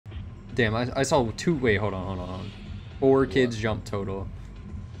Damn, I saw two. Wait, hold on, hold on, hold on. Four kids jump total.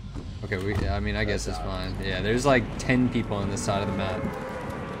 Okay, I mean, I guess it's fine. Yeah, there's like 10 people on this side of the map.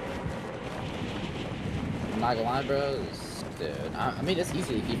 I'm not gonna lie, bro. Dude, I mean, it's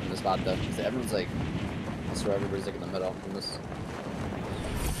easy to keep in the spot though, because everyone's like, I swear everybody's like in the middle from this.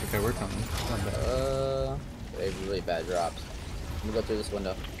 Okay, we're coming. They have really bad drops. I'm gonna go through this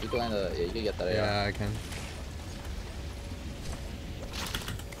window. You can land yeah, you can get that. Yeah, I can.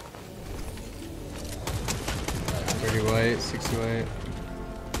 $30 white, $60 white.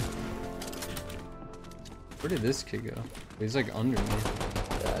 Where did this kid go? He's like under me.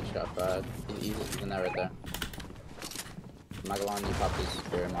 Yeah, I just got fried. He's in there right there. I'm not gonna lie, you pop this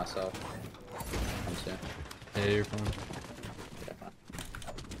spear myself. Come soon. Yeah, you're fine. Yeah,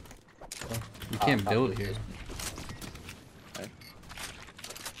 fine. You can't build here. Right.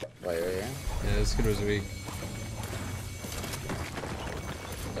 Wait, right here? Yeah, this kid was weak.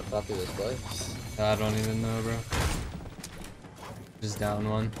 The fuck is this place? I don't even know, bro. Just down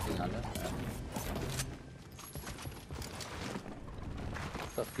one. He's under?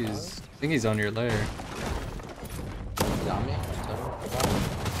 Yeah. I think he's on your lair. He's on me?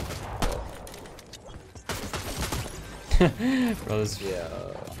 Bro, this. Yeah.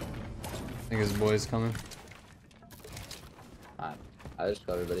 I think his boy's coming. Alright. I just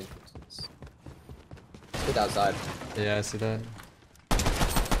got everybody. Get outside. Yeah, I see that.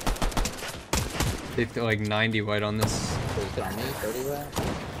 They feel like 90 white on this. Please get on me, 30 white.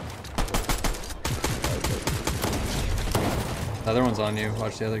 The other one's on you.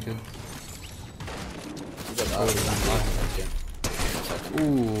 Watch the other kid.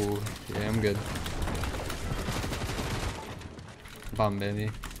 Ooh, yeah, I'm good. Bomb baby.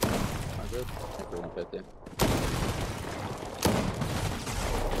 100? 150.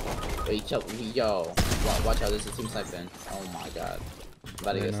 Wait, yo, watch out, this is team sniping. Oh my god. I'm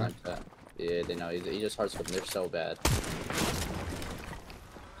about to get sniped at. Yeah, they know. He just hard scoping. They're so bad.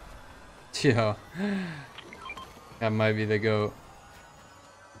 Yo. That might be the GOAT.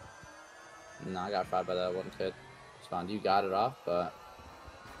 Nah, I got fried by that one kid. Spawn, you got it off, but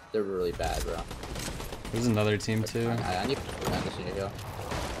they're really bad, bro. There's another team too. I need to land this in your hill.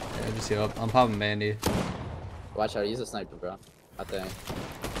 Yeah, just heal up. I'm popping Bandy. Watch out, he's a sniper, bro. I think.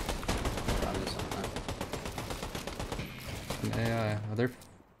 Yeah, what are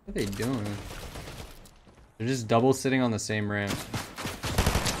they doing? They're just double sitting on the same ramp.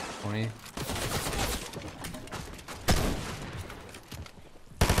 20.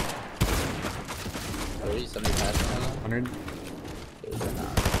 Are we 75? 100.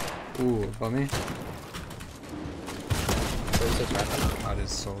 Ooh, above me. 36 rifle. I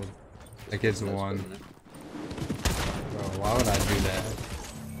just sold. That kid's one. Bro, why would I do that?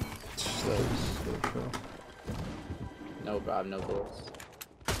 So chill. No, bro, I have no bullets.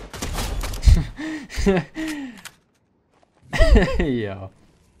 Yo.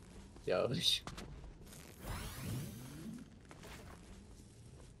 Yo.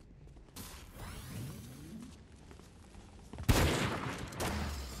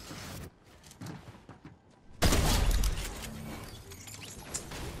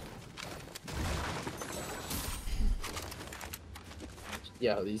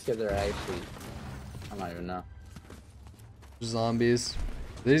 Yo, these kids are actually, I don't even know. Zombies.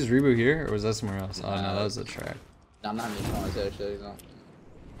 Did they just reboot here, or was that somewhere else? Oh no, that was a track. No, I'm not even trying to actually. No.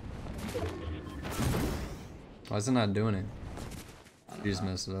 Why is it not doing it? You just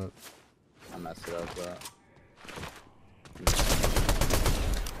messed it up. I messed it up, but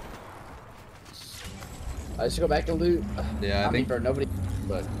I just go back and loot. Yeah, I think for nobody.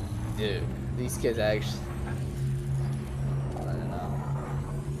 But dude, these kids actually. I don't know.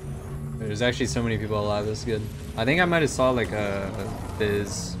 there's actually so many people alive. That's good. I think I might have saw like a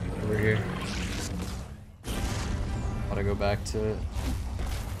Fizz over here. Gotta go back to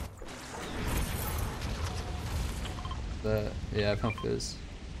it. Yeah, I found Fizz.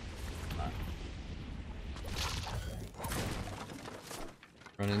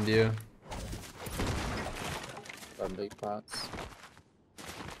 Run into you. Got big pots.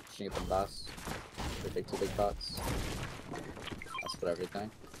 Should get the boss. They take 2 big pots. That's for everything.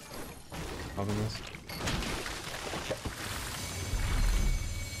 Open this.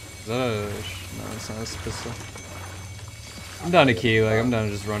 Is that a... No, it's not a pistol. I'm down to key, like, I'm down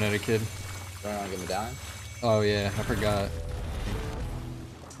to just run at a kid. You wanna get me down? Oh yeah, I forgot.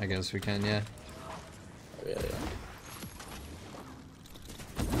 I guess we can, yeah. Oh, yeah.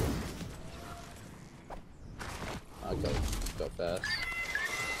 I'll go fast.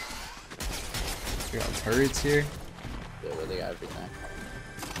 We got turrets here. Yeah, but they got everything.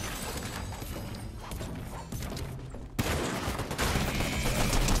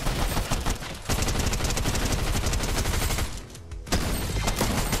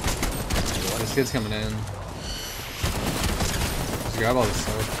 This kid's coming in. Just grab all this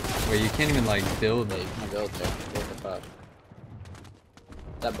stuff. Wait, you can't even like build. Yeah, you can build there. What the fuck?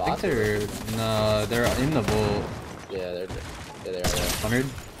 That I bot? think they're no, they're in the vault. Yeah, they are there. 100.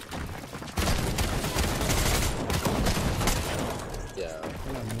 Yeah. What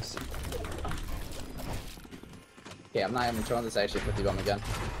did I miss? Okay, I'm not even showing this actually 50 bomb again.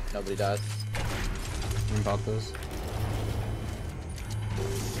 Nobody dies. You can pop those.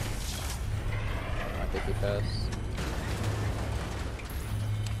 I think he fast.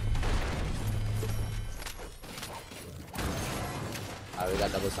 Alright, we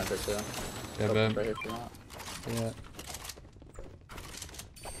got double sniper too. Yeah, Go bet. right here if you want. Yeah.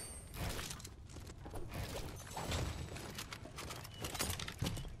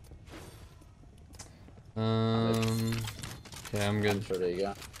 Okay, I'm good. Sure, there you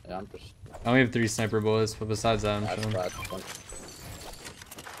go. Yeah, I'm just. I only have 3 sniper bullets, but besides that, I'm That's chilling. bad.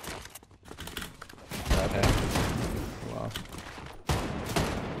 Okay. Wow.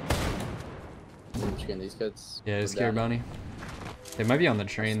 I'm just getting these kids. Yeah, it's Scare Bounty. They might be on the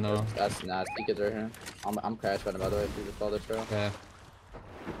train though. That's nasty kids right here. I'm crash betting by the way if you just follow the trail. Yeah.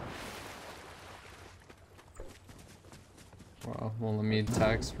 Wow, well let me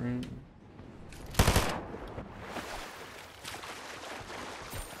tax room.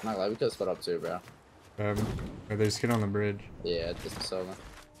 I'm not glad we could've split up too, bro. There's a kid on the bridge. Yeah, just a solo.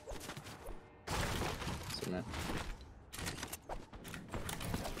 See, man.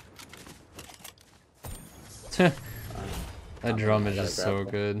 That drum is just so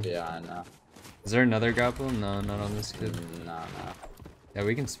good. Yeah, I know. Is there another grapple? No, not on this kid. No. Yeah,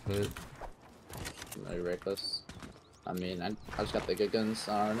 we can split. Maybe reckless. I mean, I just got the good guns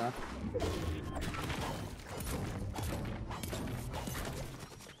on right now.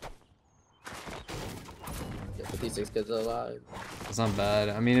 Yeah, 56 kids are alive. It's not bad.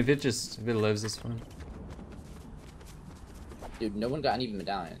 I mean, if it lives, it's fine. Dude, no one got any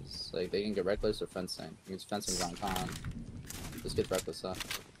medallions. Like, they can get reckless or fencing. Because fencing's on con. This kid's reckless, huh?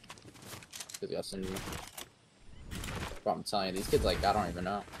 This got some. Bro, I'm telling you, these kids, like, I don't even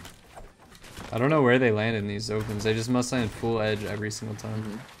know. I don't know where they land in these opens. They just must land full edge every single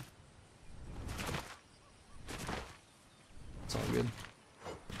time. It's all good.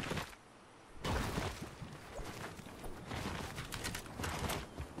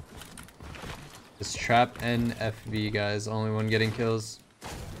 It's trap and FV, guys. Only one getting kills.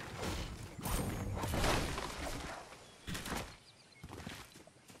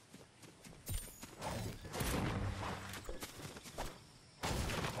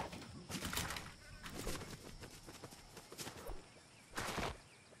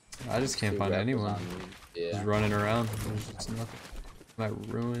 I just can't find anyone. Just running around. There's just nothing. Might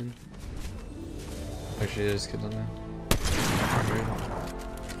ruin. Actually, there's kids on there.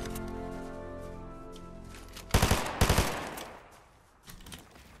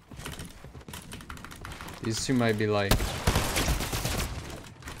 These two might be like.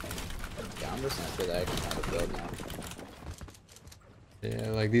 Yeah, I'm just gonna say that I actually have a build now.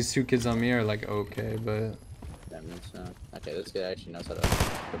 Yeah, like these two kids on me are like okay, but. That means so. Okay, this guy actually knows how to build.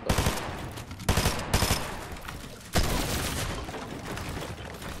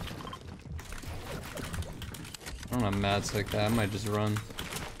 I don't have mats like that. I might just run.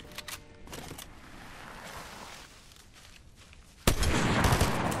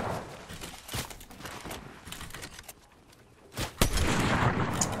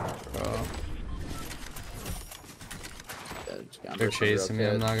 They're chasing me,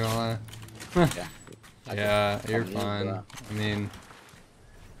 I'm not gonna lie. Yeah, yeah, you're fine. I mean,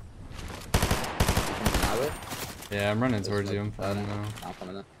 yeah, I'm running towards you. I'm fine now. I'm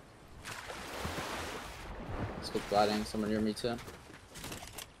coming in. Let's go gliding somewhere near me too.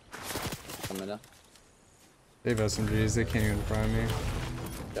 Coming in. They have SMGs, they can't even prime me.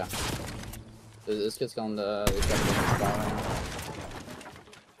 Yeah. This kid's going to the spot right now.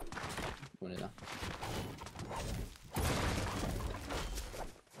 Coming in now.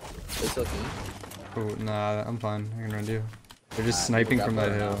 It's looking. Oh, nah, I'm fine. I can run you. They're just sniping from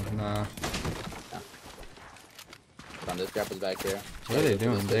that hill. Nah. Come, this grappa's back here. What are they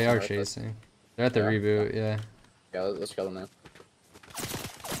doing? They are chasing. They're at the reboot, yeah. Yeah, let's kill them now.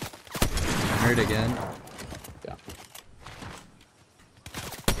 Hurt again. Yeah.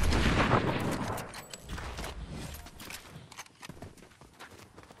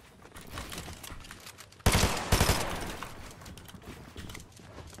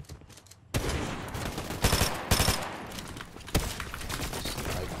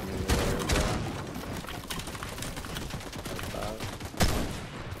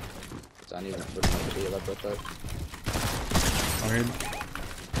 I need to put my video up real quick. 100.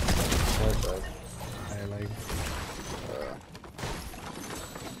 side. I like.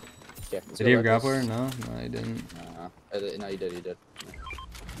 Yeah, did he have grappler? No, no, he didn't. No, you did.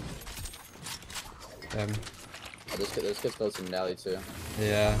 Oh, this kid's close to Medalli too.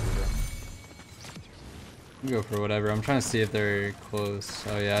 Yeah. Go for whatever. I'm trying to see if they're close.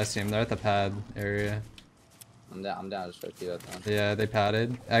 Oh yeah, I see them. They're at the pad area. I'm down to show you that then. Yeah, they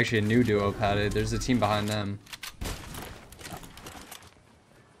padded. Actually, a new duo padded. There's a team behind them.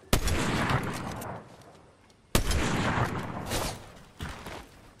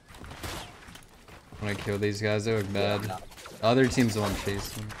 I'm gonna kill these guys. They look bad. Yeah, The other team's the one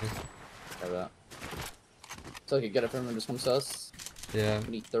chasing. So you get it from him, just comes to us. Yeah. We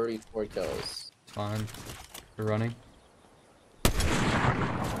need 34 kills. It's fine. They're running.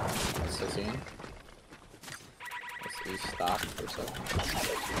 16. Let's see, stop for a second.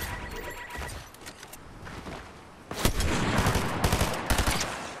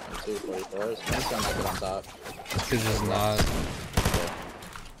 44. It's gonna make it on top. This kid's just not.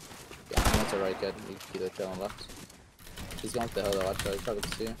 Yeah, I know it's a right kid. You can either kill on left. He's going up the hill though, watch out. He's probably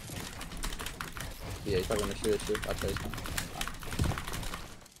gonna see you. Yeah, he's probably gonna shoot at you. Watch out, he's coming.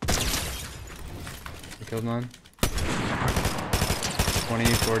 I killed one. 20,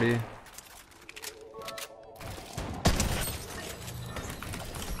 40.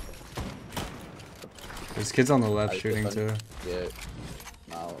 There's kids on the left shooting too. Yeah.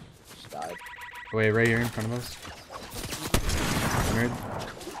 No, just died. Wait, right here in front of us. 100.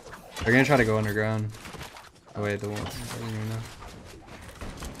 They're gonna try to go underground. Oh wait, the one. I don't even know.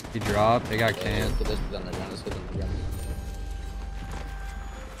 He dropped. They got canned. This kid's underground. This kid's underground.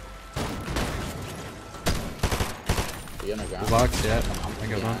 Are you underground? Box, yeah. I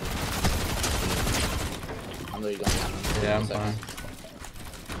got one. I'm literally going down. Yeah, I'm fine.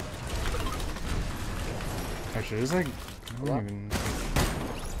 Actually, there's like, I don't even.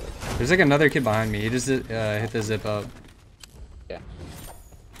 There's like another kid behind me. He just hit the zip up. Yeah.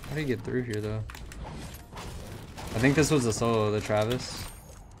 How did he get through here though? I think this was the solo, the Travis.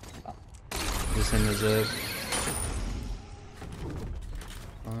 Oh. Just in the zip.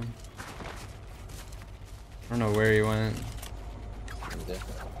 I don't know where he went.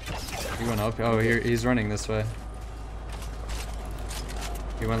 He went up. Oh, here he's running this way.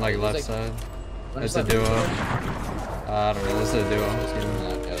 He went like left side. It's a duo. I don't know. This is a duo.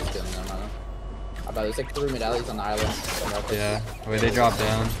 Yeah, let's get them. I bet there's like 3 medallions on the island. Yeah. Wait, they dropped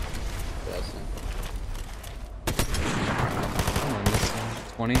down. Yeah, I see. Come on, this one.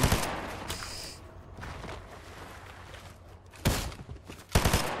 20.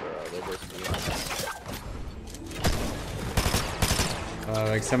 Bro, they're just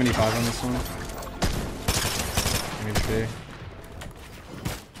Like 75 on this one. Let me see.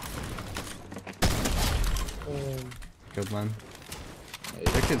 Good one.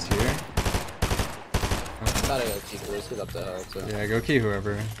 That kid's here. Gotta go keep this kid up the hill too. Yeah, go key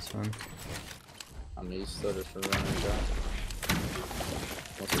whoever. It's fine. I mean, he's still just running down.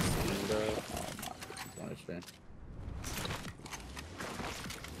 What's his name, bro? Oh my, he's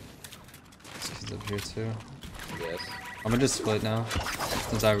This kid's up here too. Yes. I'm gonna just split now.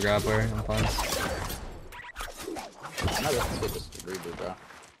 Since I have grappler, I'm fine. I'm not gonna just reboot, bro.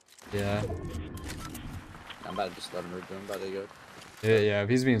 Yeah. I'm about to just let him reboot. I'm about to go. Yeah, if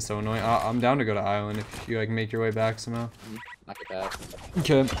he's being so annoying. I'm down to go to island if you like make your way back somehow. Knock it back.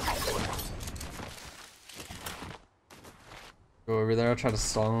 Okay. Go over there, I'll try to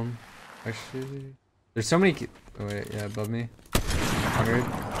stall him. Actually, there's so many. Oh wait, yeah, above me. 100.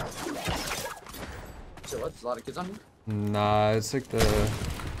 So what? There's a lot of kids on here? Nah, it's like the.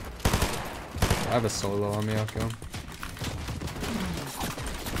 I have a solo on me, I'll kill him.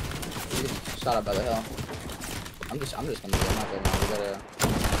 Shot up by the hill. I'm just gonna do it. I'm not going on. We gotta.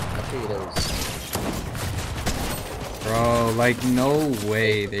 I'll show you those. Bro, like no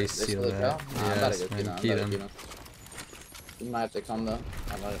way they seal really that. I'm about to Yes, go man, key key them. them. You might have to come though.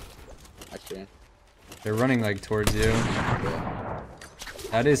 I might. Actually. They're running like towards you. Yeah.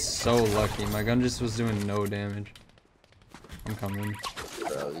 That is so lucky. My gun just was doing no damage. I'm coming.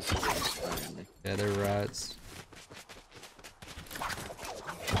 Bro, these people are spraying me. Yeah, they're rats.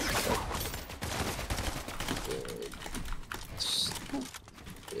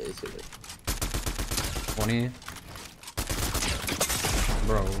 Yeah, he's good. 20.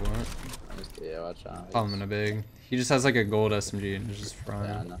 Bro, what? Yeah, watch out. I'm in a big. He just has like a gold SMG and it's just frying.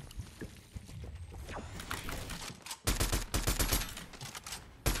 Yeah, I know.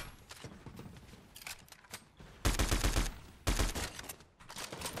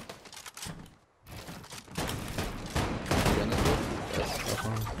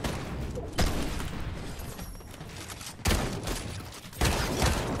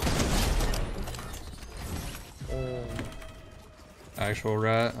 actual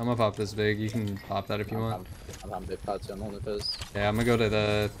rat. I'm gonna pop this big. You can pop that if you want. I'm on big pot too. I'm holding the fizz. Yeah, I'm gonna go to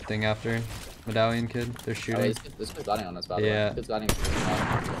the thing after. Medallion kid. They're shooting. Oh, this kid's guarding on us, by the way. Yeah. This kid's guarding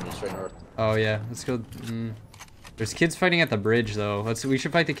straight north. Oh yeah, let's go. There's kids fighting at the bridge though. We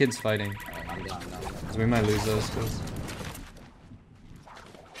should fight the kids fighting. Alright, I'm down now. Cause we might lose those kills.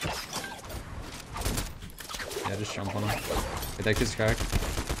 Yeah, just jump on him. Wait, that kid's cracked. 20.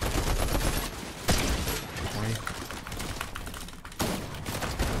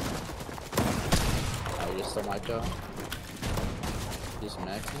 Oh, we just stole my go. Use some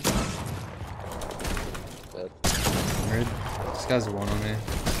max. Dead. Weird. This guy's one on me.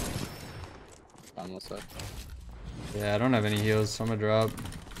 Fine, what's up? Yeah, I don't have any heals, so I'm gonna drop.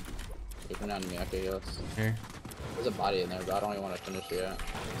 You come down to me, okay, yes. Here. There's a body in there, but I don't even want to finish it yet.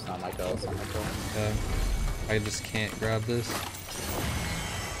 It's not my kill, it's not my kill. Yeah. I just can't grab this.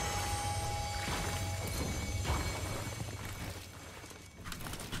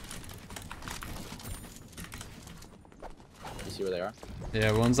 You see where they are?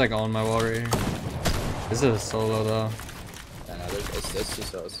 Yeah, one's like on my wall right here. This is a solo though. Yeah, no, it's two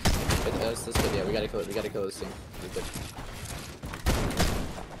solos. It's this good, yeah, we gotta kill this thing.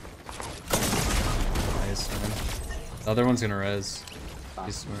 Nice, man. The other one's gonna res. Fine.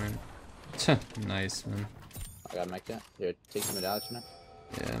 He's smart. Nice, man. I gotta make that. Here, take some medallion.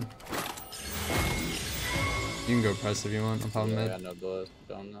 Yeah. You can go press if you want. I'm popping I mid. got no bullets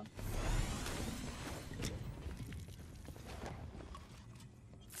going though.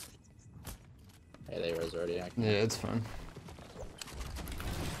 Hey, they res already. Yeah, it's fine.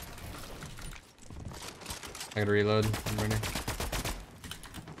 I gotta reload. I'm ready.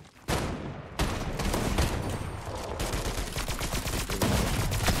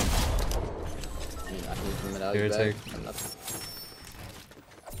 Give or take.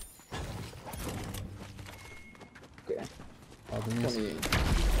 Okay.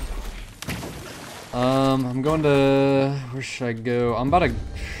 I'm going to. Where should I go? I'm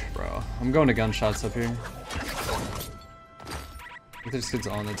going to gunshots up here. I think this kid's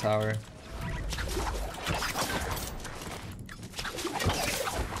on the tower.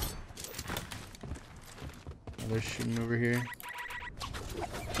 Oh, they're shooting over here.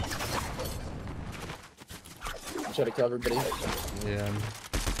 Try to kill everybody. Yeah.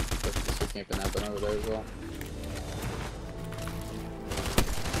 Just camping that one over there as well.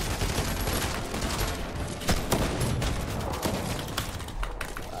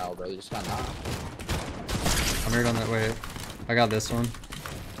 Wow, bro, you just got knocked. I'm right on that way. I got this one.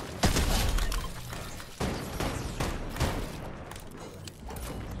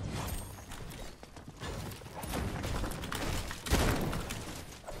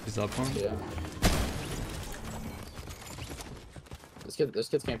 He's up one? Yeah. This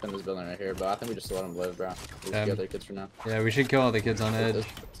kid's camping in this building right here, but I think we just let him live, bro. We should kill other kids for now. Yeah, we should kill all the kids on edge. There's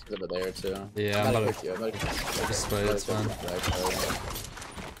over there too. Yeah, I'm about to just split, it's fine.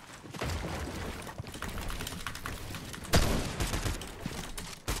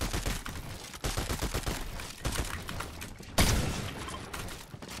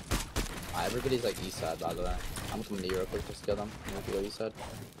 Everybody's like east side, by the way. I'm coming to you real quick just to kill them. I'm gonna go east side.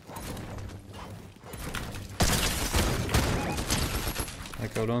 I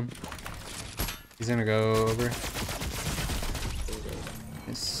killed him. He's gonna go over.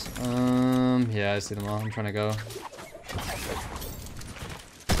 Yes. Yeah, I see them all. I'm trying to go.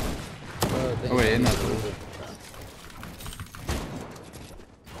 Oh wait, in that pool.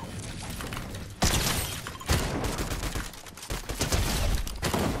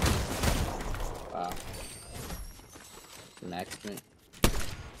 Wow. Next me.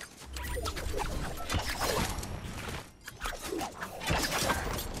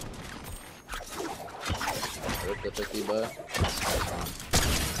 Rip the 50 butt.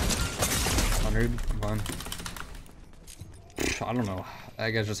 100, fine. I don't know. That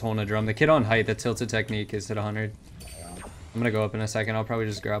guy's just holding a drum. The kid on height, the tilted technique is hit 100. Yeah. I'm gonna go up in a second. I'll probably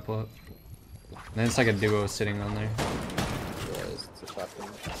just grapple up. And then it's like a duo sitting on there. Yeah, it's a shotgun.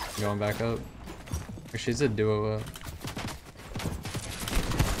 Going back up. Actually, it's a duo up.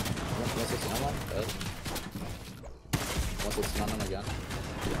 Once it's on one, dead. Once it's on him again.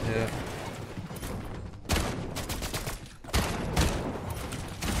 Yeah.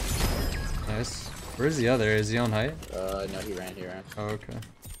 Nice. Where's the other? Is he on height? No, he ran. Oh, okay.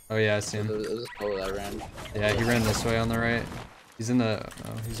 Oh, yeah, I see him. It was a solo that ran. Yeah, he ran this way on the right. He's in the...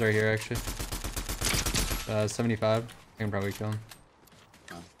 Oh, he's right here, actually. 75. I can probably kill him.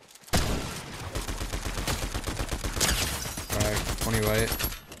 Oh. Alright, 20 white.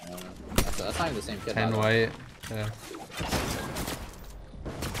 That's not even the same kid. 10 white. Yeah.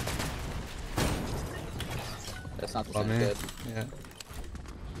 That's not the Above same me. kid. Yeah.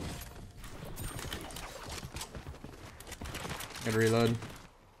 Gotta reload.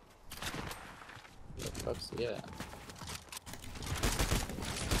 The fuck's yeah.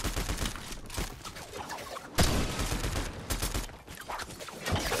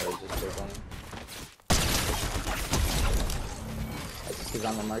 He's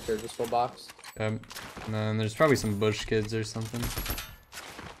on the marker, just full box. Yep. And then there's probably some bush kids or something.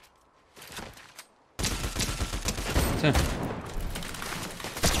 Huh.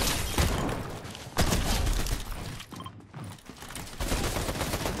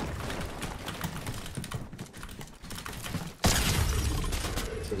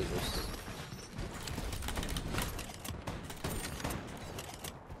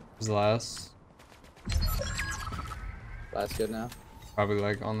 Who's last? Last good now. Probably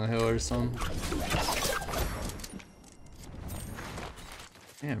like on the hill or something.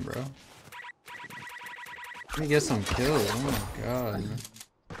 Damn, bro. Let me get some kills. Oh my god.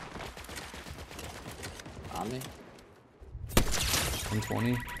 On me.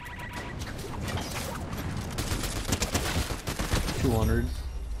 120. 200.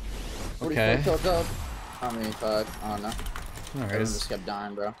 Okay. Up. On me, fuck. Oh no. Alright. Everyone just kept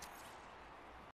dying, bro.